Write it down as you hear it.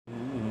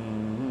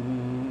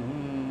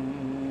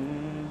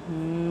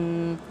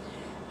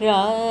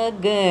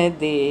ராக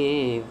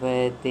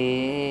தேவதே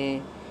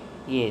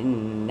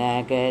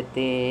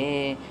என்னகத்தே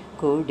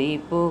குடி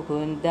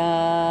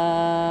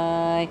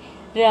புகுந்தாய்.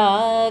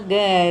 ராக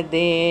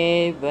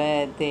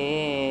தேவதே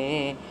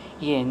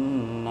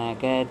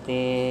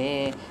என்னகத்தே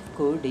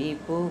குடி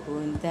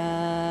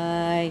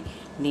புகுந்தாய்.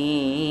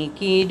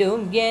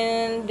 நீக்கிடும்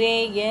என்றே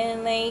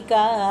என்னை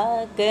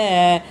காக்க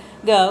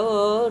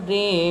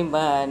கௌரி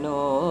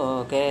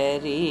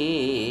மனோகரி.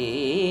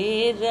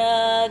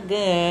 ராக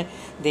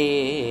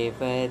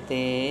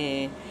தேவதே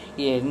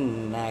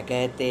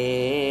என்னகத்தே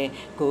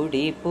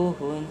குடி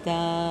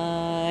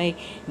புகுந்தாய்.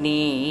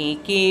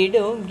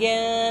 நீக்கிடும்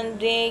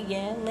என்றே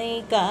என்னை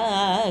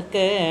காக்க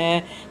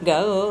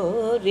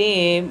கௌரி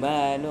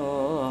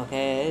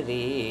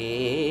மனோகரி.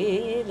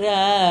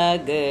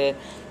 ராக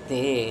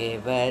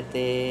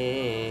தேவதே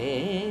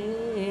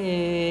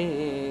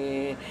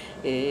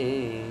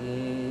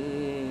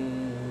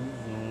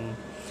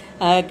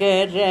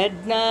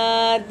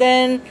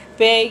அகரநாதன்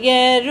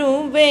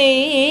பெயரும்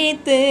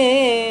வைத்து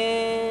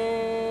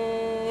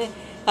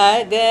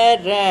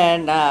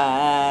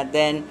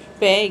அகரநாதன்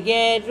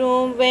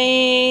பெயரும்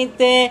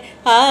வைத்து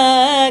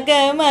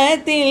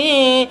ஆகமத்தில்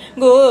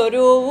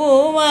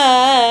குருவுமாகி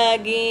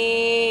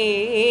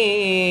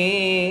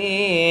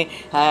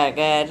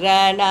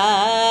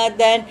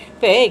அகரநாதன்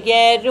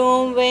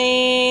பெயரும்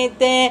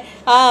வைத்து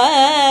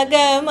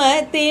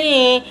ஆகமத்தில்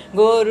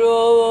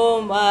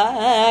குருவுமாகி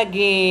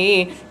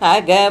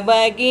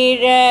அகமகிழகாசை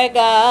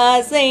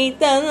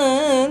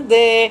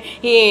தந்து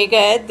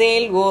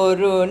இகத்தில்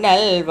ஒரு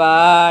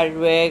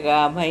நல்வாழ்வு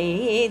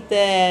அமைத்த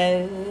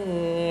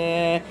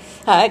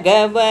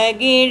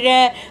அகமகிழ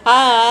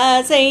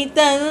ஆசை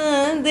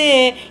தந்து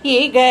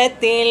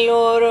இகத்தில்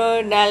ஒரு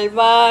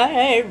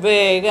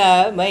நல்வாழ்வு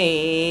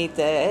அமைத்த.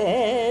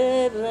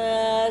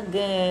 ராக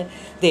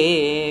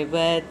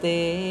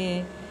தேவதே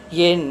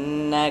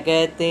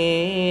என்னகத்தே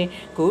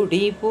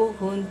குடி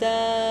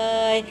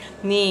புகுந்தாய்.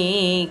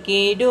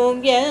 நீக்கிடும்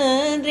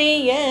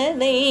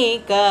என்றனை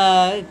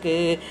காக்கு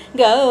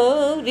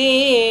கௌரி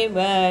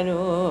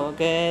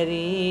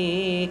மனோகரி.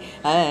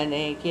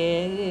 அனைக்கே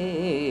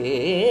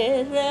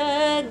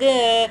ராக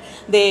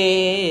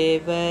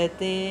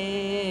தேவதே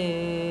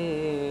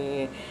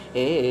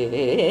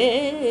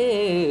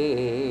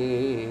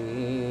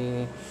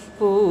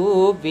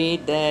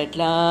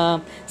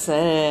பூவிடலாம்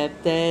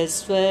சப்தஸ்வரங்களை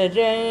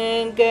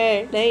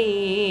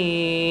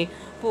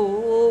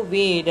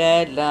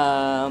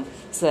பூவிடலாம்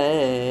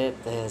சப்தஸ்வரங்களை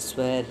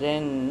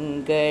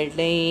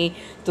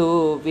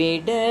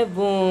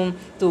தூவிடவும்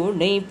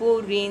துணை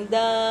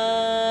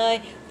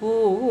புரிந்தாய்.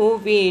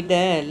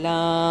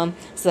 பூவிடலாம்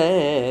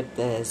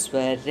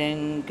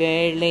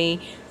சப்தஸ்வரங்களை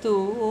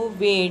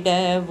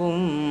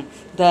தூவிடவும்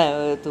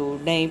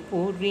துணை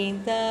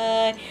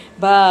புரிந்தாய்.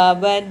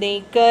 பாவனை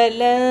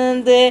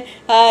கலந்து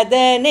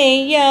அதனை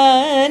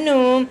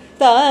யானும்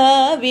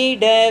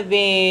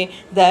தாவிடவே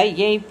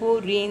தயை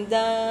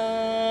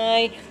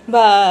புரிந்தாய்.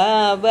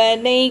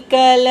 பாவனை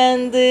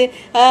கலந்து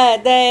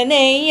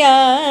அதனை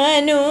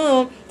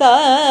யானும்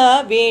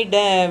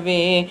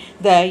தாவிடவே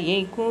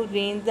தயை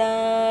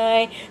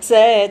புரிந்தாய்.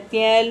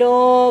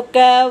 சத்யலோக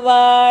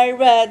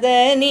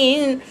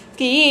வாழ்வதனின்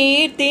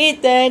கீர்த்தி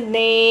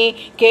தன்னை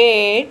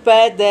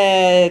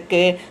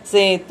கேட்பதற்கு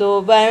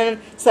சேத்துவன்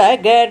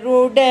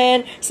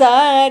சகருடன்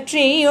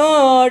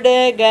சாட்சியோடு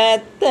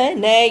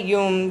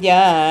கத்தனையும்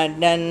யான்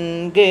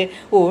நன்கு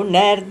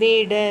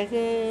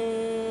உணர்ந்திடகு.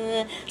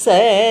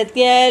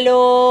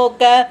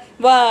 சத்யலோக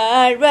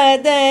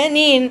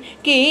வாழ்வதனின்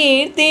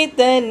கீர்த்தி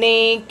தன்னை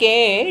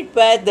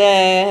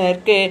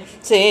கேட்பதற்கு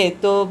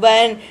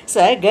சேத்துவன்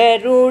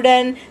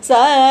சகருடன்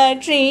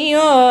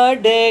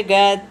சாட்சியோடு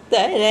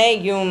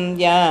கத்தனையும்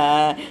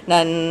யான்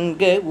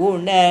நன்கு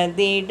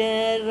உணர்ந்திட.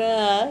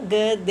 ராக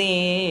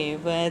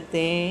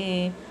தேவதே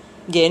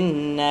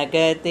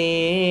என்னகத்தே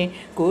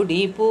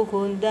குடி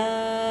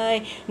புகுந்தாய்.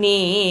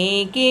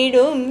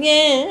 நீக்கிடும்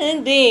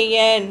என்று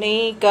என்னை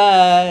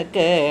காக்க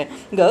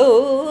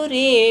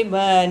கௌரி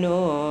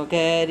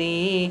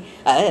மனோகரி.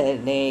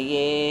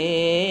 அன்னையே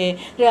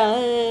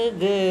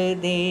ராக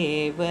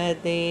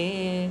தேவதே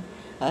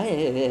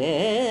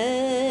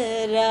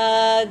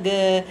ராக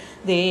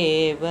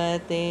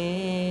தேவதே